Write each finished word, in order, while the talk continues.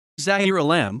Zahir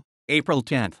Alam, April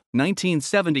 10,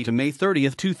 1970 to May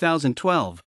 30,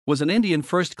 2012, was an Indian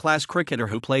first-class cricketer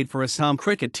who played for Assam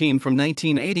cricket team from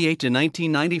 1988 to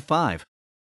 1995.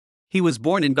 He was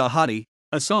born in Gauhati,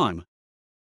 Assam.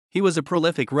 He was a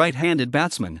prolific right-handed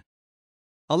batsman.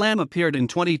 Alam appeared in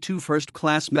 22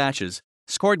 first-class matches,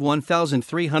 scored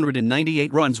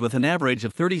 1,398 runs with an average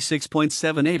of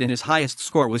 36.78 and his highest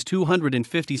score was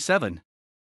 257.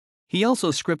 He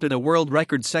also scripted a world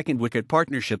record second-wicket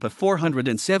partnership of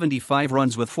 475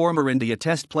 runs with former India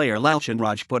Test player Lalchand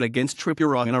Rajput against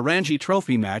Tripura in a Ranji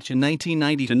Trophy match in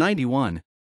 1990-91.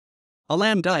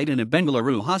 Alam died in a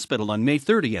Bengaluru hospital on May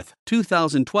 30,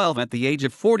 2012 at the age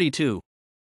of 42.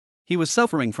 He was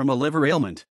suffering from a liver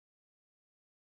ailment.